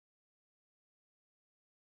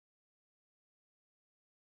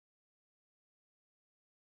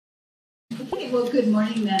Well, good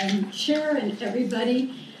morning, Madam Chair and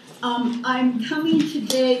everybody. I'm coming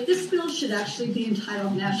today. This bill should actually be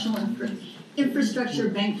entitled National Infrastructure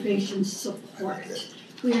Bank Creation Support.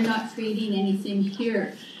 We are not creating anything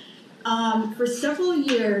here. For several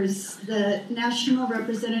years, the national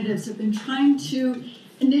representatives have been trying to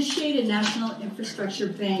initiate a national infrastructure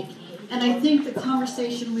bank. And I think the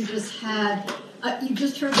conversation we just had, you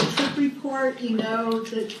just heard the trip report, you know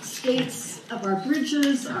the states of our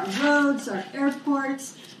bridges, our roads, our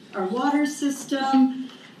airports, our water system.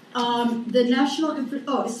 The national,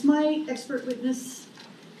 is my expert witness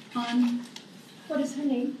on? What is her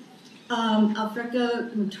name?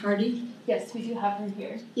 Alfreca Mutardi. Yes, we do have her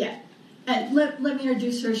here. Yeah. And let me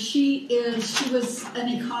introduce her. She was an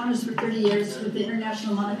economist for 30 years with the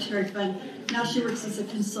International Monetary Fund. Now she works as a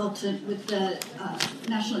consultant with the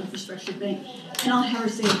National Infrastructure Bank. And I'll have her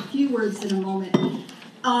say a few words in a moment.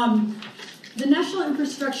 The National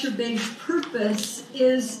Infrastructure Bank's purpose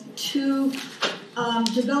is to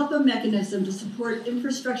develop a mechanism to support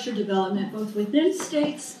infrastructure development both within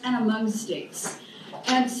states and among states.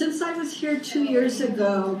 And since I was here 2 years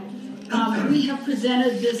ago, we have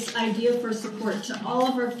presented this idea for support to all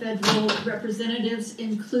of our federal representatives,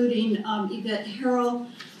 including Yvette Harrell,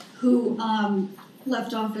 who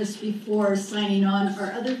left office before signing on.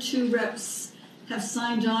 Our other two reps have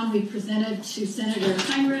signed on. We presented to Senator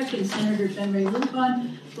Heinrich and Senator Ben Ray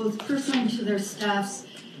Lujan, both personally to their staffs,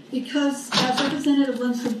 because, as Representative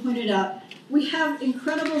Lindstrom pointed out, we have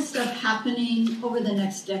incredible stuff happening over the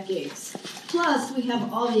next decades. Plus, we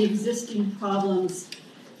have all the existing problems,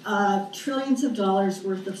 trillions of dollars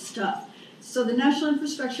worth of stuff. So the National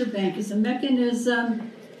Infrastructure Bank is a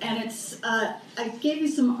mechanism, and it's, I gave you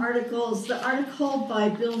some articles. The article by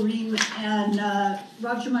Bill Ream and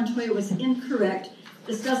Roger Montoya was incorrect.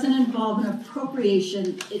 This doesn't involve an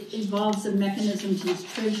appropriation. It involves a mechanism to use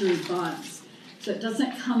Treasury Bonds. So it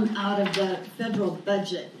doesn't come out of the federal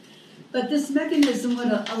budget. But this mechanism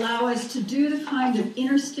would allow us to do the kind of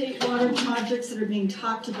interstate water projects that are being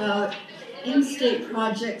talked about, in-state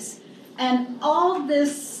projects, and all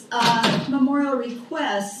this memorial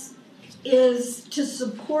request is to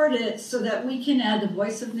support it so that we can add the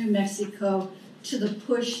voice of New Mexico to the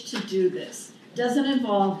push to do this. Doesn't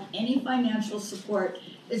involve any financial support.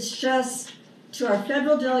 It's just to our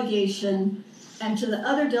federal delegation and to the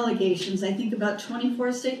other delegations. I think about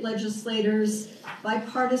 24 state legislators,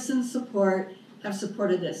 bipartisan support, have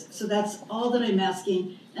supported this. So that's all that I'm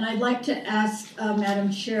asking. And I'd like to ask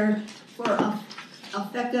Madam Chair for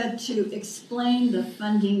Alfreca to explain the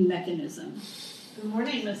funding mechanism. Good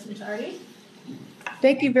morning, Ms. Mutardi.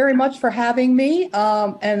 Thank you very much for having me,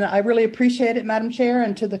 and I really appreciate it, Madam Chair,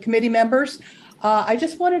 and to the committee members. I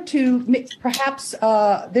just wanted to perhaps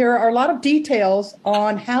there are a lot of details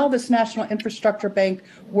on how this National Infrastructure Bank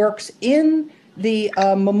works in the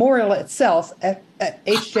memorial itself at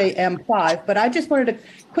HJM 5, but I just wanted to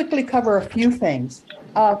quickly cover a few things.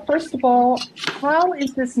 First of all, how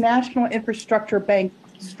is this National Infrastructure Bank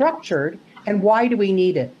structured, and why do we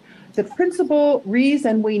need it? The principal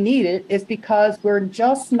reason we need it is because we're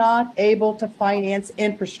just not able to finance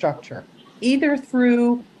infrastructure, either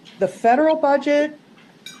through the federal budget,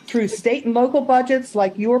 through state and local budgets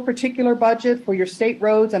like your particular budget for your state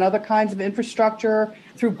roads and other kinds of infrastructure,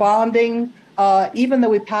 through bonding, even though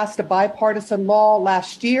we passed a bipartisan law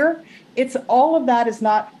last year. It's all of that is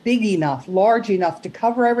not big enough, large enough to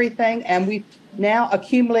cover everything, and we've now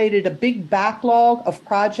accumulated a big backlog of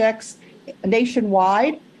projects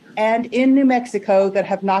nationwide and in New Mexico that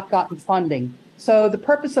have not gotten funding. So the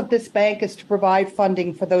purpose of this bank is to provide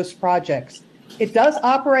funding for those projects. It does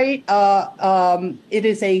operate, it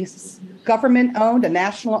is a government-owned, a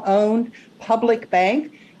national-owned public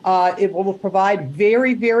bank. It will provide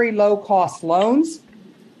very, very low-cost loans.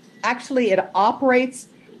 Actually, it operates,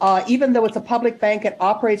 even though it's a public bank, it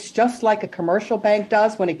operates just like a commercial bank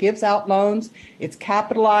does when it gives out loans. It's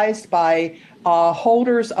capitalized by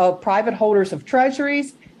private holders of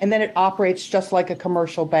treasuries, and then it operates just like a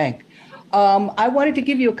commercial bank. I wanted to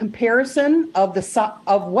give you a comparison of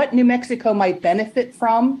what New Mexico might benefit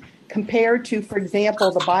from compared to, for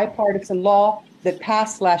example, the bipartisan law that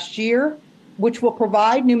passed last year, which will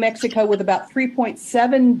provide New Mexico with about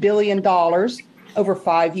 $3.7 billion over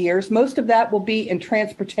 5 years. Most of that will be in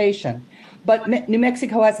transportation. But New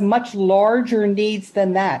Mexico has much larger needs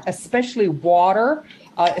than that, especially water,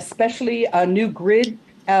 especially new grid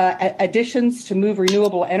additions to move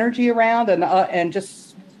renewable energy around and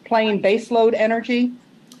just plain baseload energy.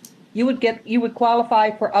 You would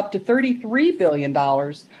qualify for up to $33 billion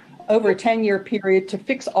over a 10-year period to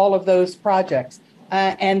fix all of those projects.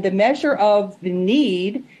 And the measure of the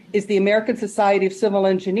need is the American Society of Civil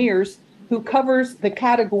Engineers who covers the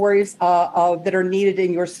categories that are needed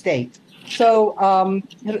in your state. So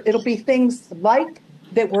it'll be things like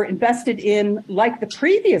that were invested in, like the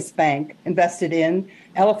previous bank invested in,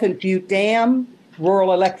 Elephant Butte Dam,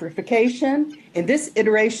 rural electrification. In this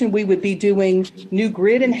iteration, we would be doing new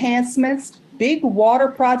grid enhancements, big water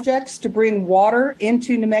projects to bring water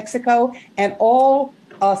into New Mexico, and all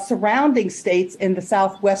surrounding states in the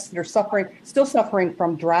Southwest that are still suffering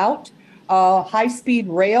from drought. High-speed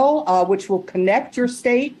rail, which will connect your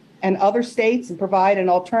state and other states and provide an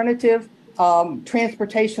alternative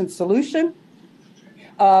transportation solution.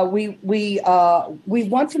 We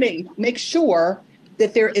want to make sure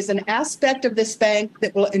that there is an aspect of this bank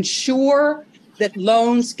that will ensure that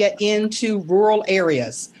loans get into rural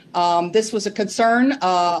areas. This was a concern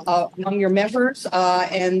among your members,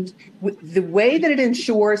 and the way that it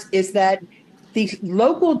ensures is that the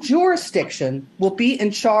local jurisdiction will be in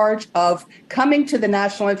charge of coming to the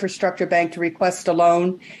National Infrastructure Bank to request a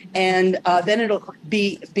loan, and then it'll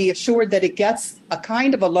be assured that it gets a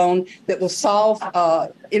kind of a loan that will solve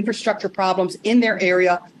infrastructure problems in their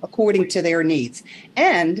area according to their needs.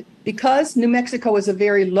 And because New Mexico is a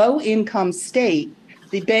very low-income state,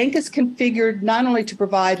 the bank is configured not only to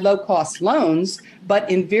provide low-cost loans, but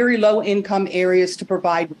in very low-income areas to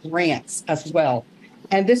provide grants as well.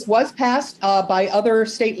 And this was passed by other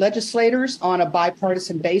state legislators on a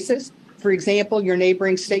bipartisan basis. For example, your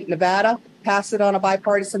neighboring state, Nevada, passed it on a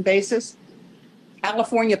bipartisan basis.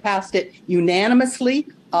 California passed it unanimously,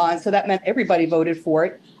 and so that meant everybody voted for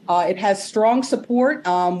it. It has strong support,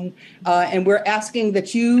 and we're asking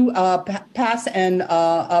that you pass and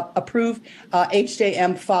approve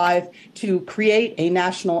HJM 5 to create a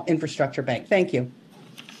national infrastructure bank. Thank you.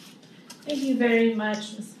 Thank you very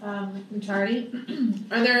much, Ms. McCarty.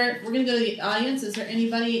 We're going to go to the audience. Is there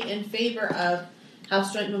anybody in favor of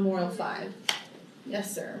House Joint Memorial 5?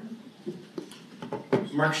 Yes, sir.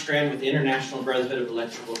 Mark Strand with the International Brotherhood of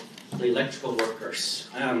Electrical Workers.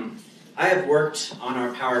 I have worked on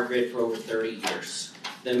our power grid for over 30 years.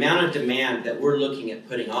 The amount of demand that we're looking at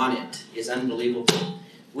putting on it is unbelievable.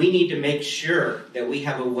 We need to make sure that we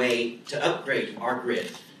have a way to upgrade our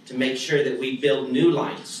grid, to make sure that we build new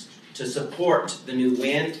lines to support the new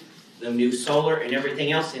wind, the new solar, and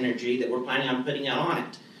everything else energy that we're planning on putting out on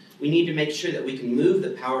it. We need to make sure that we can move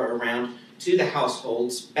the power around to the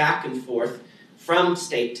households, back and forth, from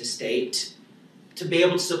state to state, to be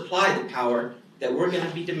able to supply the power that we're going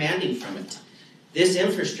to be demanding from it. This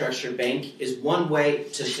infrastructure bank is one way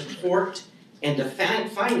to support and to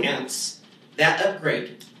finance that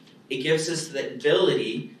upgrade. It gives us the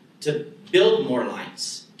ability to build more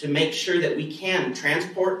lines, to make sure that we can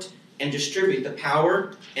transport and distribute the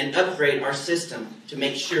power and upgrade our system to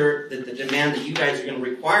make sure that the demand that you guys are going to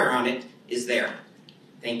require on it is there.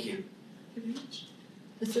 Thank you.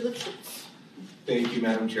 Mr. Lipshutz. Thank you,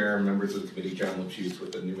 Madam Chair, members of the committee. Jon Lipshutz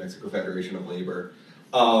with the New Mexico Federation of Labor.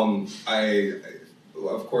 Of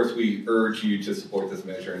course, we urge you to support this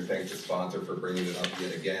measure and thank the sponsor for bringing it up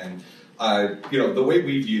yet again. The way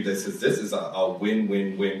we view this is a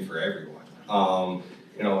win-win-win for everyone. I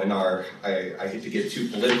hate to get too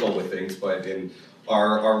political with things, but in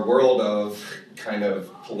our world of kind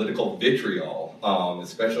of political vitriol,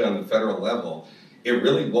 especially on the federal level, it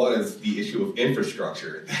really was the issue of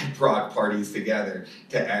infrastructure that brought parties together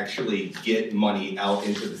to actually get money out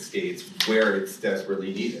into the states where it's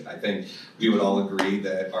desperately needed. I think we would all agree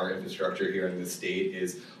that our infrastructure here in the state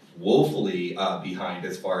is woefully behind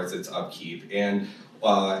as far as its upkeep. And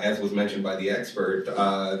as was mentioned by the expert,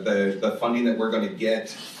 the funding that we're going to get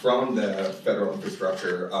from the federal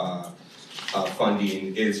infrastructure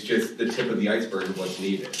funding is just the tip of the iceberg of what's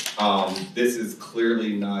needed. This is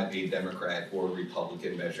clearly not a Democrat or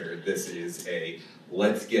Republican measure. This is a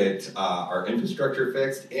let's get our infrastructure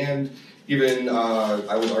fixed, and even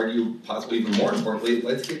I would argue possibly even more importantly,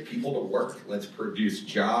 let's get people to work. Let's produce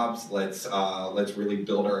jobs. Let's really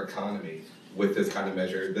build our economy with this kind of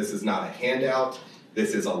measure. This is not a handout.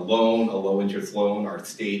 This is a loan, a low-interest loan. Our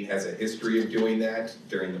state has a history of doing that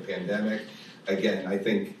during the pandemic. Again, I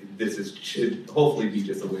think this should hopefully be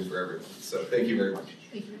just a win for everyone. So thank you very much.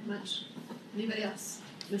 Thank you very much. Anybody else?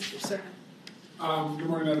 Mr. Serna. Good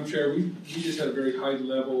morning, Madam Chair. We just had a very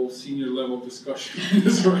high-level, senior-level discussion on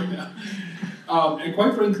this right now. And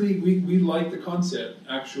quite frankly, we like the concept,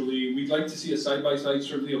 actually. We'd like to see a side-by-side,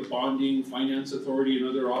 certainly a bonding, finance authority, and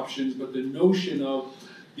other options, but the notion of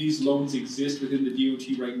these loans exist within the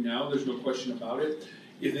DOT right now, there's no question about it.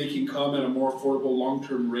 If they can come at a more affordable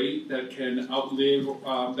long-term rate that can outlive,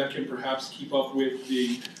 that can perhaps keep up with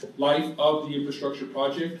the life of the infrastructure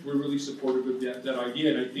project, we're really supportive of that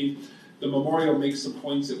idea. And I think the memorial makes some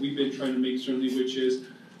points that we've been trying to make, certainly, which is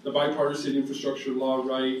the bipartisan infrastructure law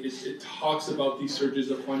right. It talks about these surges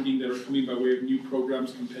of funding that are coming by way of new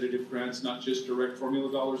programs, competitive grants, not just direct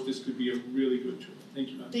formula dollars. This could be a really good tool. Thank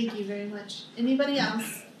you, Madam. Thank you very much. Anybody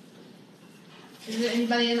else? Is there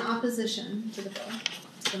anybody in opposition to the bill?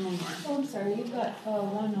 Oh, I'm sorry, you've got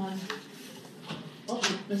one on. Oh,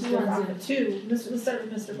 Mr. Baca, two. Let's start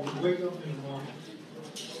with Mr. Baca. Wake up in the morning.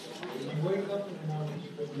 You wake up in the morning,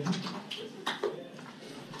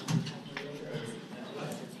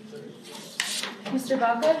 Mr.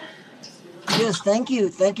 Baca? Yes, thank you.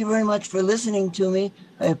 Thank you very much for listening to me.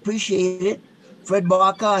 I appreciate it. Fred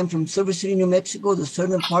Baca, I'm from Silver City, New Mexico, the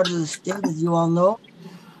southern part of the state, as you all know.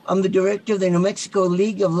 I'm the director of the New Mexico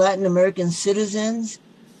League of Latin American Citizens.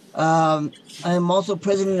 I am also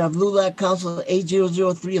president of LULAC Council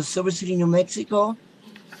 8003 of Silver City, New Mexico.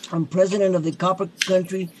 I'm president of the Copper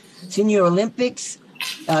Country Senior Olympics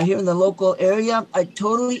here in the local area. I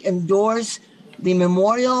totally endorse the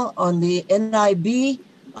memorial on the NIB.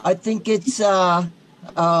 I think it's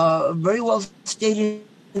very well stated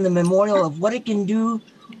in the memorial of what it can do,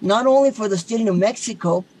 not only for the state of New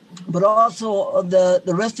Mexico, but also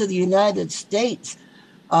the rest of the United States.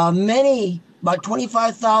 About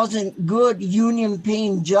 25,000 good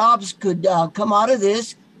union-paying jobs could come out of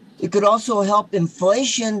this. It could also help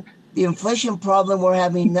inflation, the inflation problem we're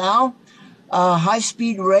having now,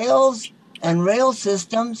 high-speed rails and rail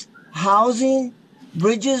systems, housing,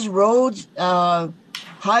 bridges, roads,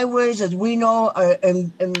 highways, as we know, are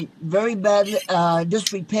in very bad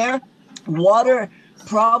disrepair. Water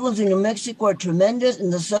problems in New Mexico are tremendous.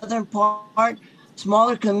 In the southern part,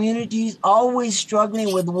 smaller communities always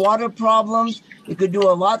struggling with water problems. It could do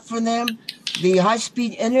a lot for them. The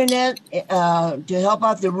high-speed internet to help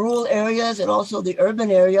out the rural areas and also the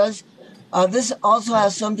urban areas. This also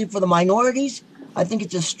has something for the minorities. I think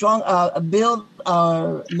it's a strong bill,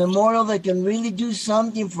 memorial that can really do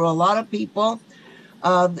something for a lot of people.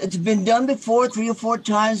 It's been done before 3 or 4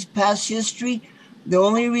 times past history. The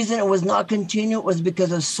only reason it was not continued was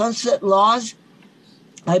because of sunset laws.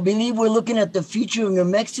 I believe we're looking at the future of New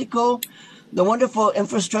Mexico. The wonderful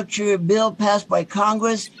infrastructure bill passed by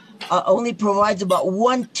Congress only provides about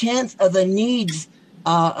 1/10 of the needs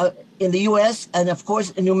in the U.S. and, of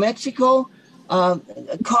course, in New Mexico.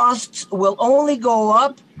 Costs will only go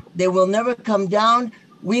up. They will never come down.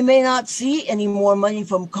 We may not see any more money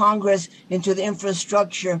from Congress into the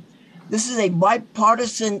infrastructure. This is a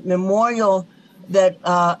bipartisan memorial that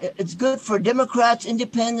it's good for Democrats,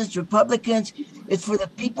 Independents, Republicans. It's for the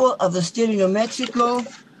people of the state of New Mexico.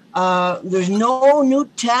 There's no new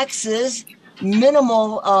taxes,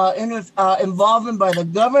 minimal involvement by the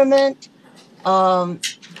government.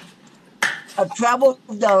 I've traveled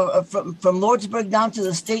from Lordsburg down to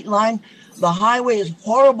the state line. The highway is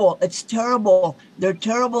horrible. It's terrible. They're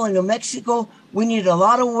terrible in New Mexico. We need a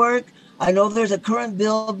lot of work. I know there's a current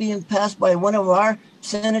bill being passed by one of our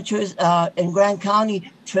senators in Grand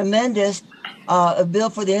County, tremendous, a bill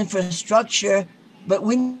for the infrastructure, but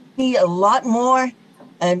we need a lot more.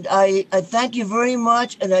 And I thank you very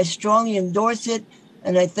much, and I strongly endorse it.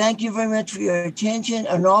 And I thank you very much for your attention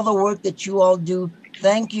and all the work that you all do.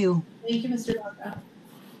 Thank you. Thank you, Mr. Baca.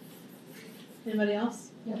 Anybody else?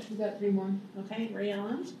 Yeah, we got 3 more. Okay,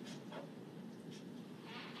 Rayellen.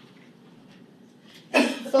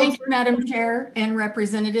 Thank you, Madam Chair and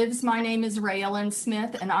representatives. My name is Rayellen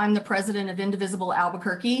Smith, and I'm the president of Indivisible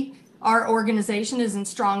Albuquerque. Our organization is in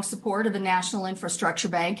strong support of the National Infrastructure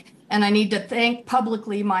Bank, and I need to thank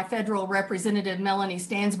publicly my federal representative, Melanie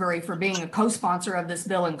Stansbury, for being a co-sponsor of this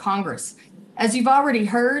bill in Congress. As you've already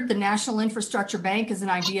heard, the National Infrastructure Bank is an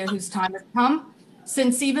idea whose time has come.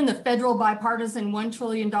 Since even the federal bipartisan $1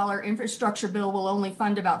 trillion infrastructure bill will only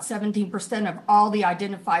fund about 17% of all the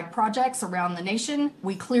identified projects around the nation,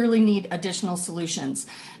 we clearly need additional solutions.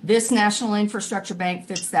 This National Infrastructure Bank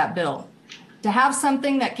fits that bill. To have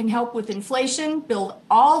something that can help with inflation, build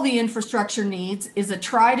all the infrastructure needs, is a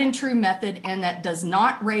tried and true method, and that does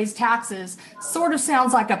not raise taxes sort of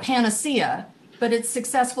sounds like a panacea, but its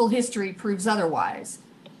successful history proves otherwise.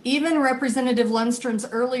 Even Representative Lundstrom's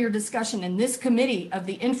earlier discussion in this committee of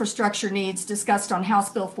the infrastructure needs discussed on House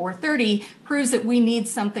Bill 430 proves that we need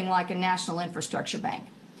something like a national infrastructure bank.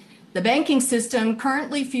 The banking system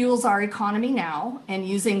currently fuels our economy now, and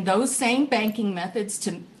using those same banking methods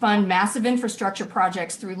to fund massive infrastructure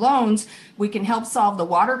projects through loans, we can help solve the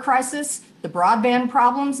water crisis, the broadband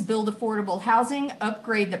problems, build affordable housing,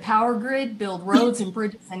 upgrade the power grid, build roads and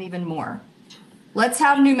bridges, and even more. Let's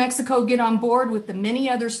have New Mexico get on board with the many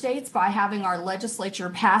other states by having our legislature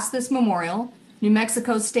pass this memorial. New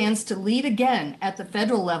Mexico stands to lead again at the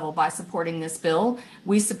federal level by supporting this bill.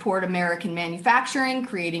 We support American manufacturing,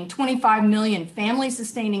 creating 25 million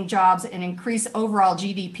family-sustaining jobs and increase overall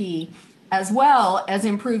GDP, as well as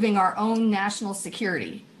improving our own national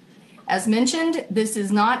security. As mentioned, this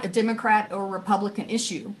is not a Democrat or Republican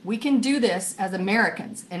issue. We can do this as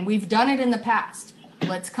Americans, and we've done it in the past.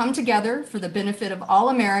 Let's come together for the benefit of all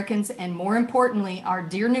Americans and, more importantly, our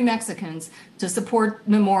dear New Mexicans, to support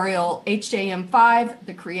Memorial HJM 5,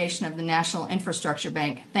 the creation of the National Infrastructure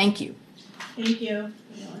Bank. Thank you. Thank you.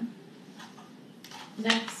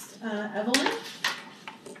 Next, Evelyn.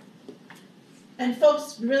 And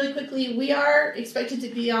folks, really quickly, we are expected to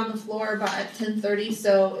be on the floor about at 10:30,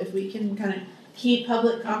 so if we can kind of keep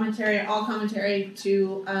public commentary, all commentary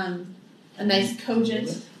to a nice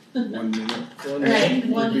cogent. 1 minute. Right,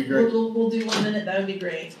 we'll do 1 minute, that would be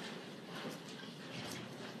great.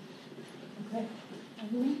 Okay.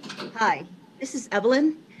 Hi, this is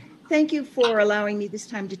Evelyn. Thank you for allowing me this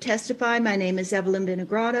time to testify. My name is Evelyn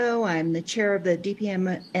Vinogradov. I'm the chair of the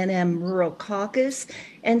DPNM Rural Caucus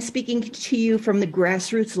and speaking to you from the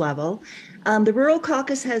grassroots level. The Rural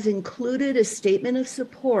Caucus has included a statement of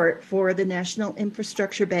support for the National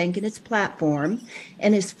Infrastructure Bank in its platform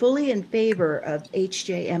and is fully in favor of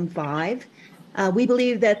HJM 5. We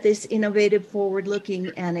believe that this innovative,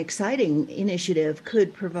 forward-looking, and exciting initiative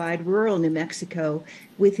could provide rural New Mexico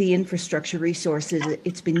with the infrastructure resources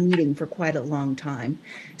it's been needing for quite a long time.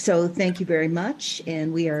 So thank you very much,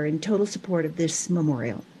 and we are in total support of this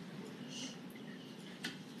memorial.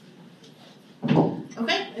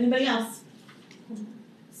 Okay, anybody else?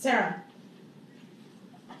 Sarah.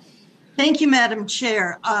 Thank you, Madam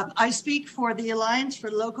Chair. I speak for the Alliance for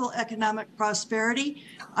Local Economic Prosperity.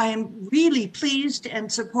 I am really pleased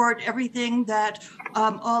and support everything that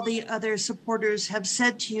all the other supporters have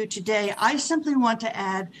said to you today. I simply want to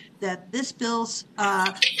add that this bill's,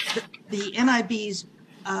 the NIB's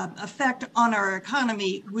effect on our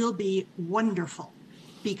economy will be wonderful,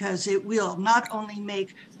 because it will not only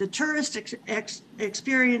make the tourist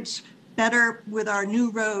experience better with our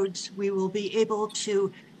new roads, we will be able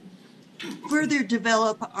to further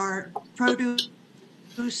develop our produce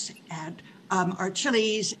and our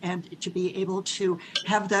chilies, and to be able to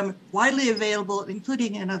have them widely available,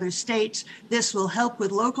 including in other states. This will help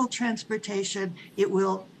with local transportation.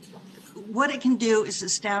 What it can do is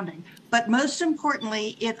astounding. But most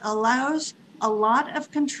importantly, it allows a lot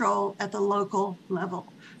of control at the local level.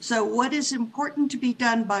 So what is important to be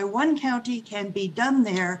done by one county can be done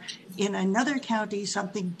there. In another county,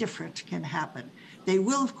 something different can happen. They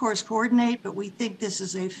will, of course, coordinate, but we think this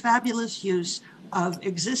is a fabulous use of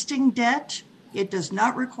existing debt. It does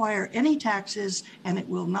not require any taxes, and it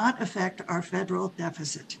will not affect our federal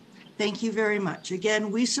deficit. Thank you very much.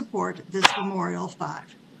 Again, we support this Memorial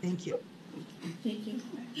 5. Thank you. Thank you.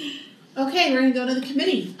 Okay, we're going to go to the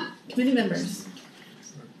committee. Committee members.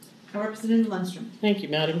 Representative Lundstrom. Thank you,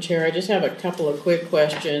 Madam Chair. I just have a couple of quick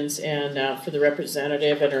questions, and for the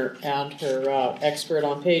representative and her expert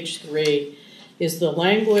on page 3. Is the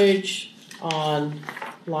language on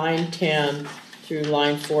line 10 through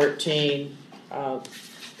line 14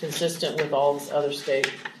 consistent with all this other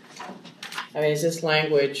state? I mean, is this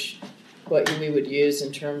language what we would use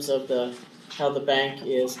in terms of how the bank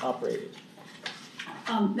is operated?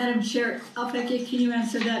 Madam Chair, Albuquerque, can you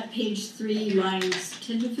answer that? Page 3, lines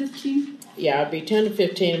 10 to 15? Yeah, it'd be 10 to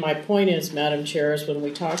 15. My point is, Madam Chair, is when we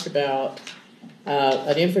talk about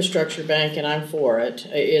an infrastructure bank, and I'm for it,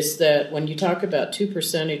 is that when you talk about 2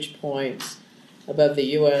 percentage points above the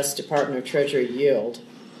U.S. Department of Treasury yield,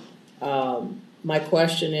 my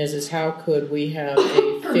question is how could we have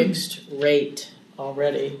a fixed rate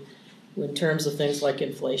already in terms of things like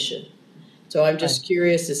inflation? So I'm just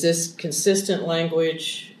curious, is this consistent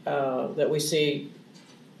language that we see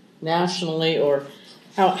nationally, or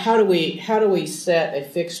how do we set a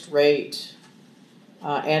fixed rate?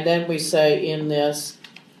 And then we say in this,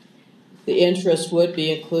 the interest would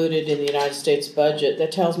be included in the United States budget.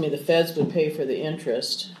 That tells me the feds would pay for the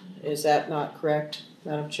interest. Is that not correct,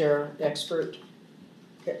 Madam Chair, expert?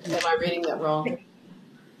 Am I reading that wrong?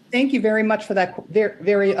 Thank you very much for that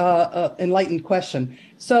very enlightened question.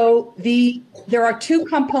 So there are 2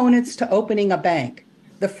 components to opening a bank.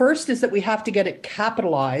 The first is that we have to get it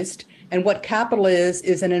capitalized. And what capital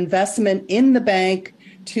is an investment in the bank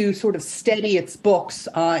to sort of steady its books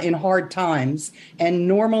in hard times. And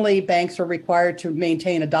normally banks are required to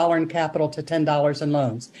maintain $1 in capital to $10 in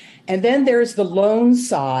loans. And then there's the loan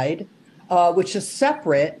side, which is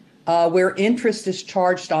separate, where interest is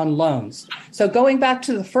charged on loans. So going back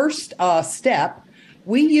to the first step,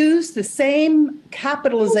 We use the same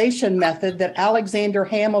capitalization method that Alexander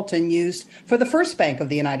Hamilton used for the first Bank of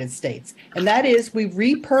the United States. And that is we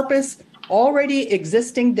repurpose already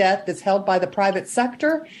existing debt that's held by the private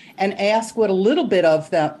sector and ask what a little bit of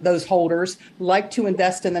those holders like to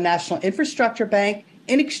invest in the National Infrastructure Bank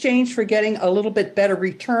in exchange for getting a little bit better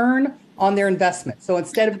return on their investment. So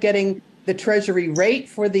instead of getting the Treasury rate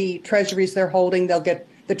for the treasuries they're holding, they'll get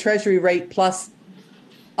the Treasury rate plus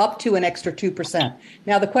up to an extra 2%.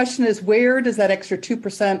 Now, the question is, where does that extra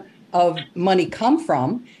 2% of money come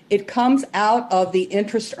from? It comes out of the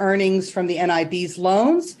interest earnings from the NIB's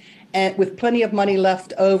loans, and with plenty of money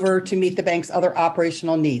left over to meet the bank's other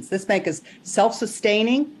operational needs. This bank is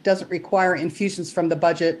self-sustaining, doesn't require infusions from the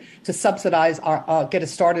budget to subsidize, get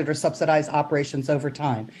us started or subsidize operations over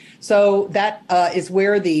time. So that is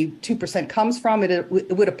where the 2% comes from. It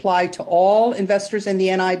would apply to all investors in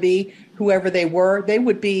the NIB, whoever they were.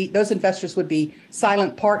 Those investors would be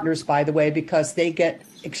silent partners, by the way, because they get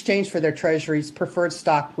exchanged for their treasuries preferred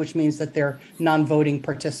stock, which means that they're non-voting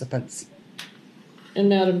participants. And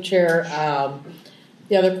Madam Chair,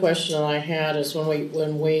 the other question I had is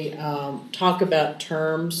when we talk about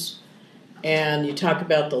terms and you talk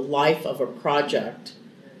about the life of a project,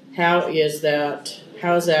 how is that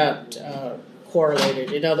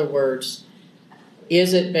correlated? In other words,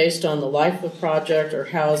 is it based on the life of the project, or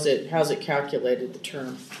how's it calculated, the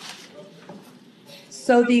term?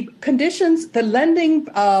 So the conditions, the lending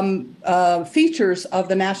features of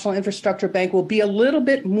the National Infrastructure Bank will be a little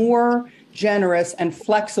bit more generous and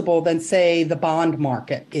flexible than, say, the bond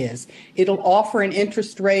market is. It'll offer an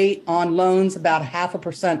interest rate on loans about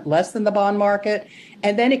 0.5% less than the bond market,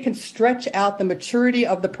 and then it can stretch out the maturity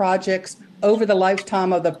of the projects over the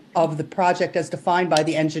lifetime of the project as defined by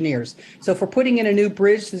the engineers. So if we're putting in a new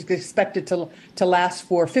bridge that's expected to last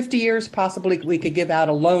for 50 years, possibly we could give out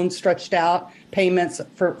a loan stretched out payments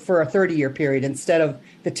for a 30-year period instead of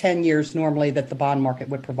the 10 years normally that the bond market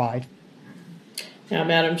would provide. Now,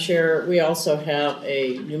 Madam Chair, we also have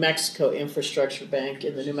a New Mexico Infrastructure Bank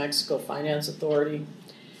in the New Mexico Finance Authority,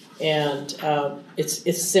 and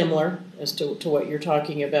it's similar as to what you're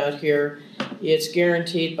talking about here. It's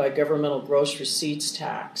guaranteed by governmental gross receipts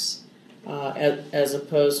tax as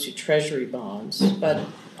opposed to Treasury bonds, but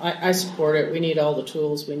I support it. We need all the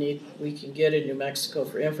tools we can get in New Mexico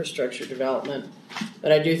for infrastructure development,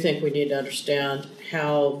 but I do think we need to understand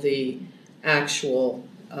how the actual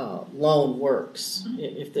loan works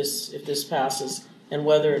if this passes, and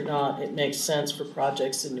whether or not it makes sense for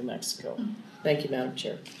projects in New Mexico. Thank you, Madam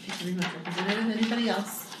Chair. Thank you very much, Representative. Anybody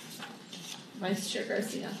else? Vice Chair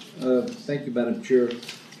Garcia. Thank you, Madam Chair.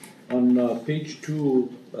 On page 2,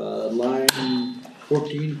 line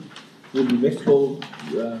 14, will New Mexico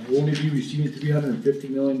only be receiving $350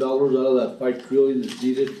 million out of that $5 trillion that's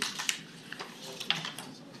needed?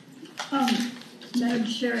 Madam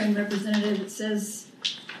Chair and Representative, it says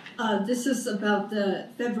this is about the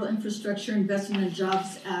Federal Infrastructure Investment and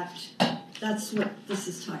Jobs Act. That's what this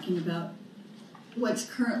is talking about, what's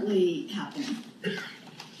currently happening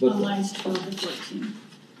on lines 12 to 14.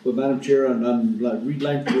 But Madam Chair, read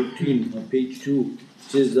line 14 on page 2,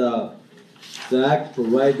 it says the Act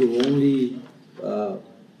provides will only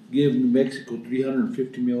give New Mexico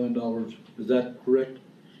 $350 million. Is that correct?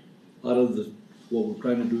 Out of what we're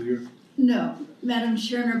trying to do here? No, Madam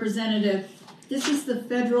Chair and Representative, this is the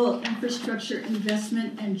Federal Infrastructure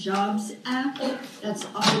Investment and Jobs Act that's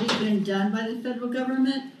already been done by the federal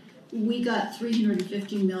government. We got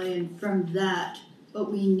 $350 million from that, but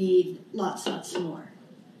we need lots more.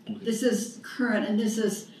 This is current, and this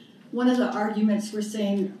is one of the arguments we're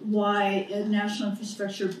saying why a National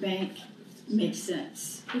Infrastructure Bank makes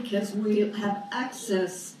sense, because we have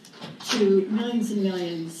access to millions and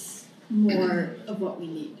millions more of what we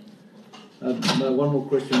need. One more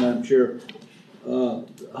question, Madam Chair. How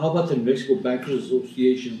about the New Mexico Bankers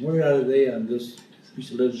Association? Where are they on this piece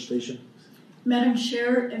of legislation? Madam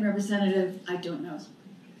Chair and Representative, I don't know.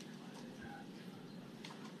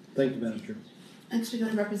 Thank you, Madam Chair. Next we go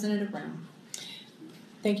to Representative Brown.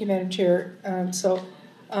 Thank you, Madam Chair.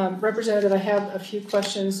 Representative, I have a few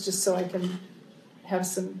questions just so I can have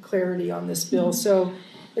some clarity on this bill. So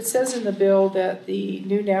it says in the bill that the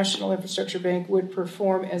new National Infrastructure Bank would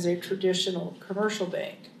perform as a traditional commercial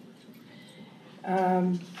bank.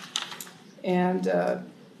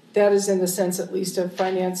 That is in the sense at least of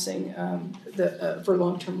financing for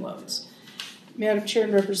long-term loans. Madam Chair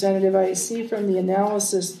and Representative, I see from the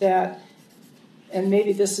analysis that, and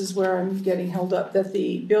maybe this is where I'm getting held up, that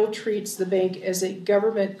the bill treats the bank as a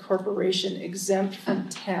government corporation exempt from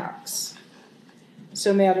tax.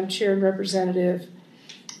 So Madam Chair and Representative,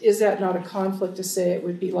 is that not a conflict to say it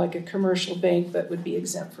would be like a commercial bank but would be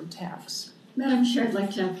exempt from tax? Madam Chair, I'd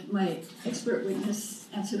like to have my expert witness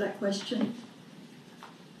answer that question.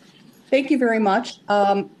 Thank you very much.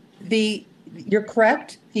 You're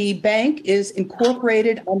correct. The bank is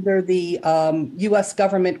incorporated under the U.S.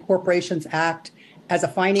 Government Corporations Act as a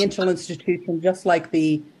financial institution, just like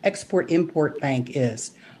the Export-Import Bank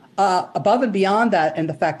is. Above and beyond that, and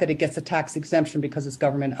the fact that it gets a tax exemption because it's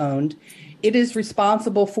government owned, it is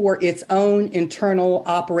responsible for its own internal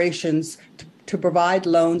operations to provide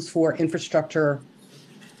loans for infrastructure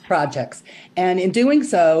projects. And in doing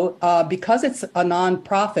so, because it's a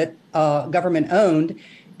nonprofit, government owned,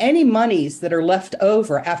 any monies that are left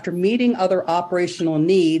over after meeting other operational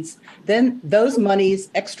needs, then those monies,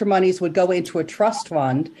 extra monies, would go into a trust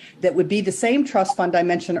fund that would be the same trust fund I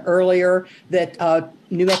mentioned earlier that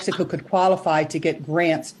New Mexico could qualify to get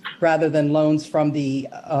grants rather than loans from the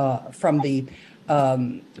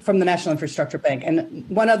National Infrastructure Bank. And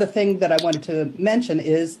one other thing that I wanted to mention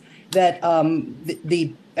is that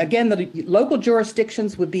the local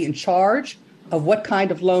jurisdictions would be in charge of what kind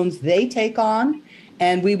of loans they take on.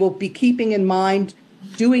 And we will be keeping in mind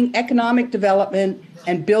doing economic development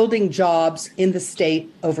and building jobs in the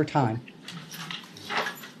state over time.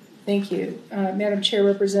 Thank you. Madam Chair,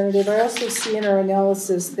 Representative, I also see in our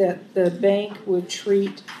analysis that the bank would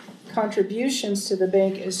treat contributions to the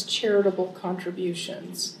bank as charitable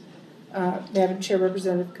contributions. Madam Chair,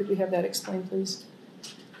 Representative, could we have that explained, please?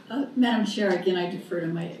 Madam Chair, again, I defer to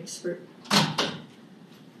my expert.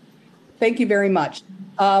 Thank you very much.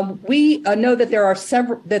 We know that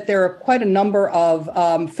there are quite a number of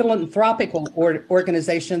philanthropic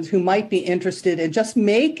organizations who might be interested in just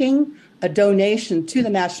making a donation to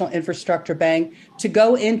the National Infrastructure Bank to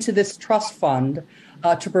go into this trust fund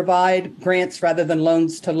to provide grants rather than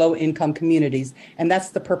loans to low-income communities. And that's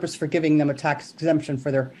the purpose for giving them a tax exemption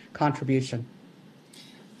for their contribution.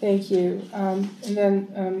 Thank you. And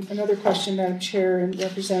then another question, Madam Chair and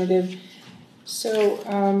Representative. So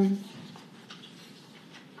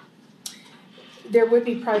there would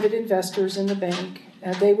be private investors in the bank.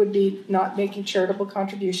 They would be not making charitable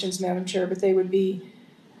contributions, Madam Chair, but they would be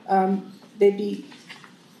they'd be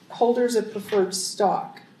holders of preferred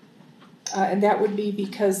stock. And that would be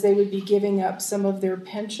because they would be giving up some of their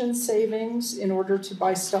pension savings in order to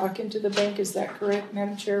buy stock into the bank. Is that correct,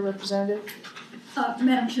 Madam Chair, Representative?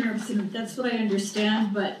 Madam Chair, Representative, that's what I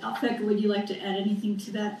understand, but Alpheka, would you like to add anything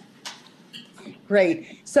to that?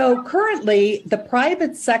 Great. So currently, the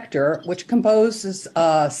private sector, which composes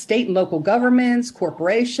state and local governments,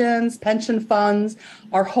 corporations, pension funds,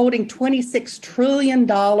 are holding $26 trillion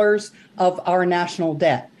of our national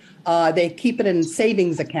debt. They keep it in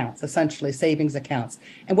savings accounts, essentially savings accounts.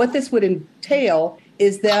 And what this would entail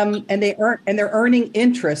is they're earning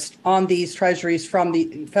interest on these treasuries from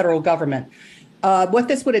the federal government. What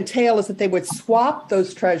this would entail is that they would swap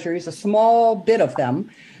those treasuries, a small bit of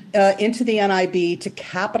them, into the NIB to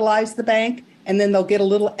capitalize the bank, and then they'll get a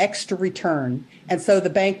little extra return. And so the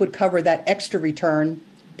bank would cover that extra return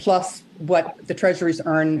plus what the treasuries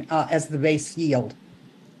earn as the base yield.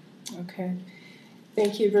 Okay.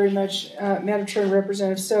 Thank you very much, Madam Chair and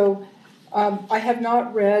Representative. So I have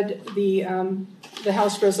not read the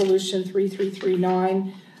House Resolution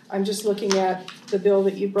 3339. I'm just looking at the bill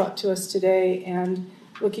that you brought to us today and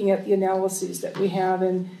looking at the analyses that we have.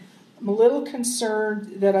 And I'm a little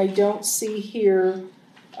concerned that I don't see here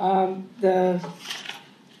I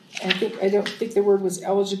don't think the word was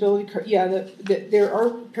eligibility. Yeah, there are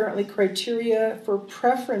apparently criteria for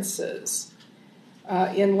preferences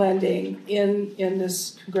in lending in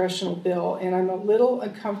this congressional bill, and I'm a little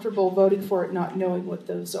uncomfortable voting for it, not knowing what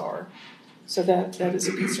those are. So that is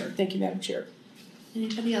a concern. Thank you, Madam Chair.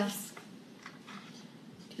 Anybody else?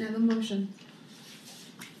 Can I have a motion?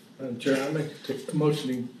 Madam Chair, I make a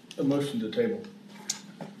motion to table.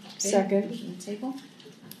 Okay. Second. Motion to table.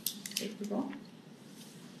 Take the roll.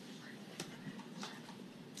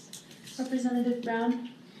 Representative Brown?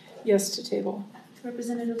 Yes to table.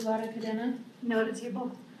 Representative Lara Cadena? No to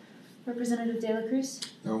table. Representative De La Cruz?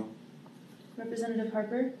 No. Representative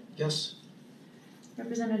Harper? Yes.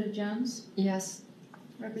 Representative Jones? Yes.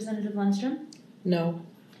 Representative Lundstrom? No.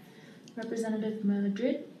 Representative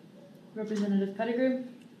Madrid? Representative Pettigrew?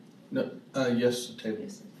 No. Yes to table.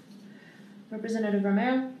 Yes. Representative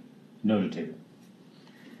Romero? No to table.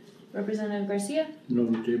 Representative Garcia? No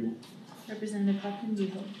to table. Representative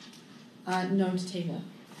Hoffman-Viho? No to table.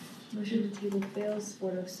 Motion to table fails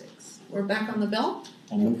 406. We're back on the bill.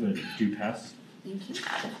 I'll move it to pass. Thank you.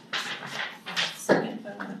 Second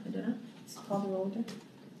by Lara Cadena. Let's call the roll again.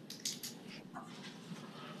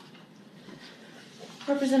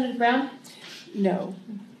 Representative Brown? No.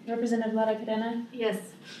 Representative Lara Cadena? Yes.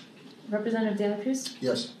 Representative De La Cruz?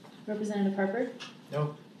 Yes. Representative Harper?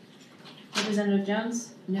 No. Representative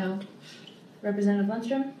Jones? No. Representative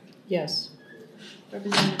Lundstrom? Yes.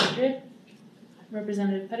 Representative Madrid?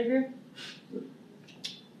 Representative Pettigrew?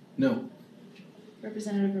 No.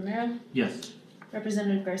 Representative Romero? Yes.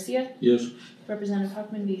 Representative Garcia? Yes. Representative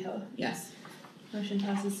Hoffman Vijo? Yes. Motion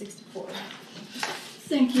passes 6-4.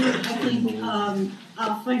 Thank you. I think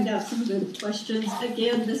I'll find out some of the questions.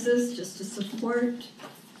 Again, this is just to support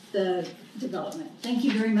the development. Thank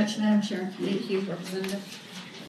you very much, Madam Chair. Thank you, Representative.